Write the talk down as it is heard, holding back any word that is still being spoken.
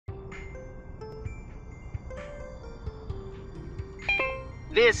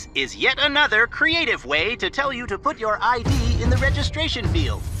This is yet another creative way to tell you to put your ID in the registration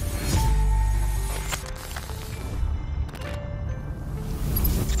field.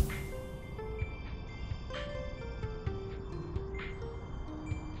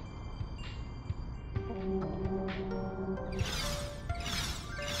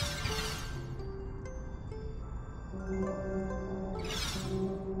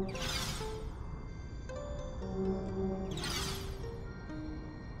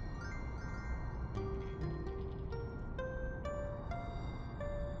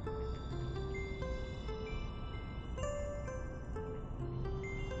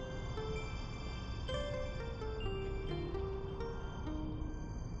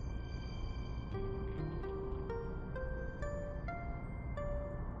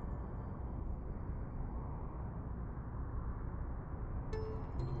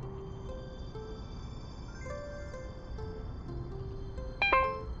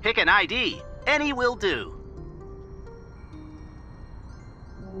 Pick an ID. Any will do.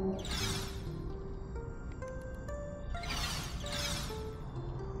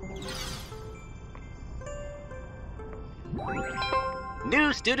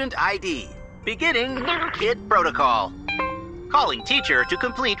 New student ID. Beginning KID protocol. Calling teacher to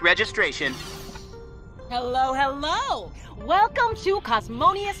complete registration. Hello, hello! Welcome to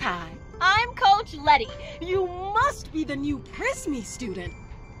Cosmonious High. I'm Coach Letty. You must be the new Prismy student.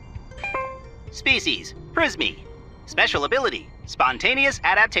 Species, Prismy. Special ability, spontaneous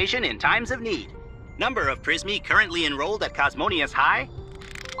adaptation in times of need. Number of Prismy currently enrolled at Cosmonious High?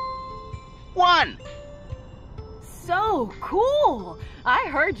 1. So cool! I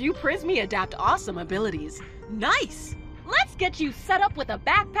heard you Prismy adapt awesome abilities. Nice! Let's get you set up with a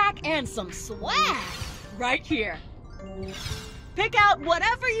backpack and some swag right here. Pick out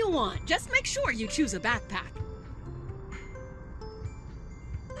whatever you want. Just make sure you choose a backpack.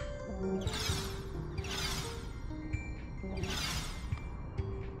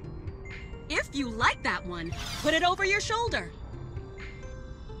 If you like that one, put it over your shoulder.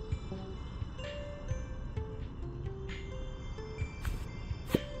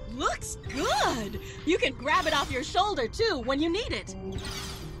 Looks good! You can grab it off your shoulder too when you need it.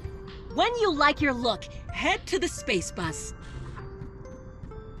 When you like your look, head to the space bus.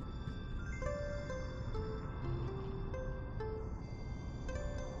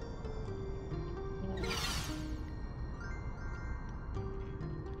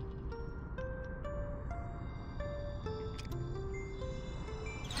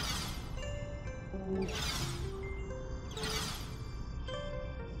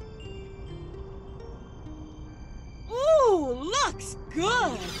 Ooh, looks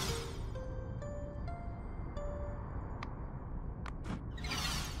good!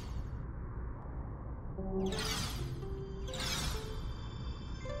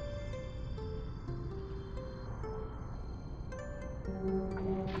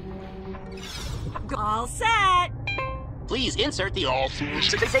 All set! Please insert the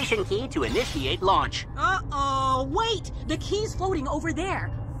authorization key to initiate launch. Uh-oh, wait! The key's floating over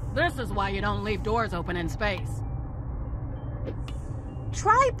there. This is why you don't leave doors open in space.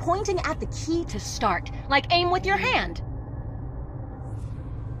 Try pointing at the key to start, like aim with your hand.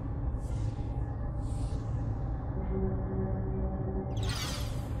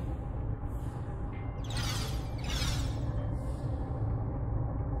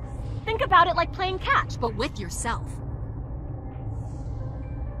 Think about it like playing catch, but with yourself.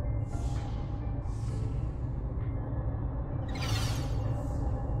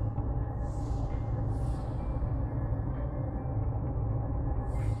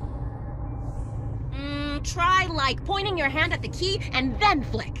 Try like pointing your hand at the key and then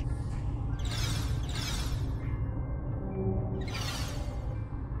flick.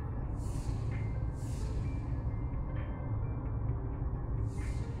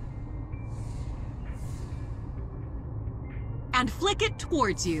 And flick it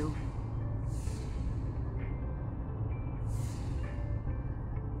towards you.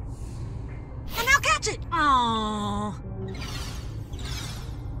 And now catch it! Aww.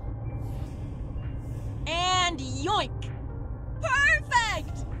 And yoink!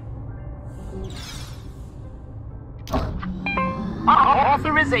 Perfect!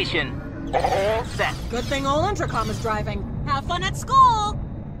 Authorization. All set. Good thing old Intercom is driving. Have fun at school!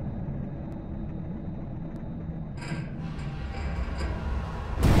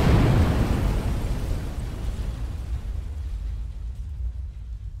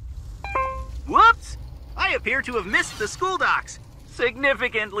 Whoops! I appear to have missed the school docks.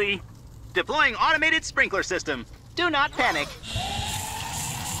 Significantly. Deploying automated sprinkler system. Do not panic.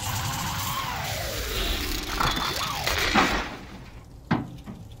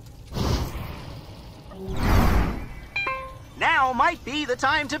 might be the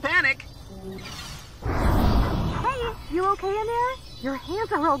time to panic. Hey, you okay in there? Your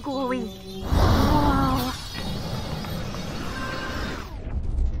hands are all glowy. Whoa.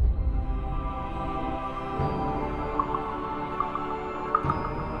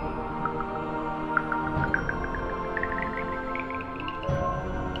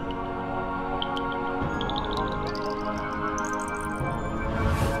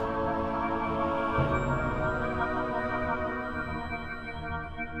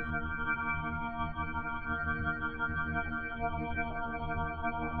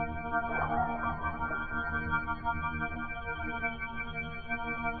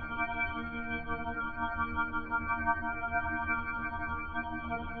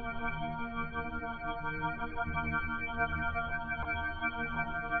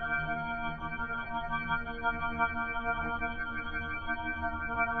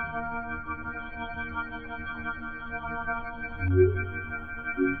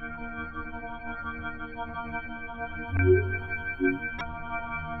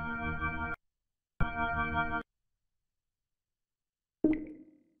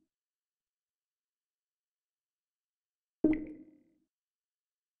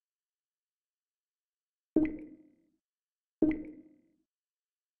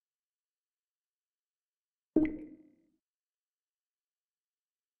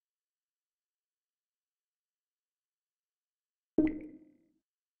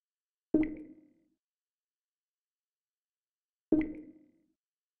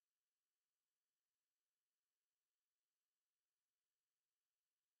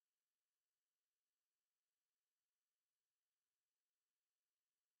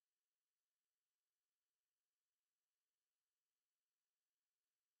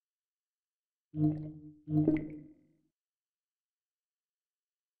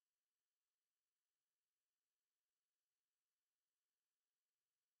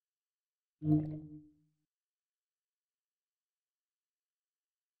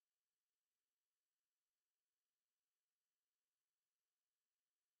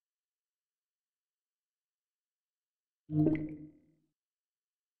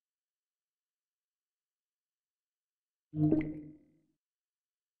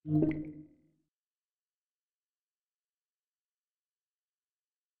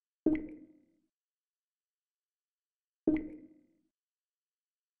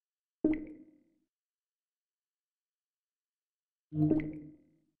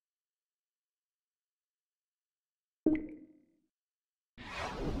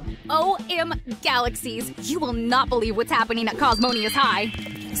 OM Galaxies, you will not believe what's happening at Cosmonious High.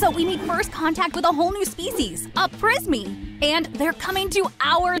 So we need first contact with a whole new species, a Prismy, and they're coming to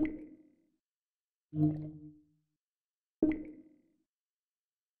our...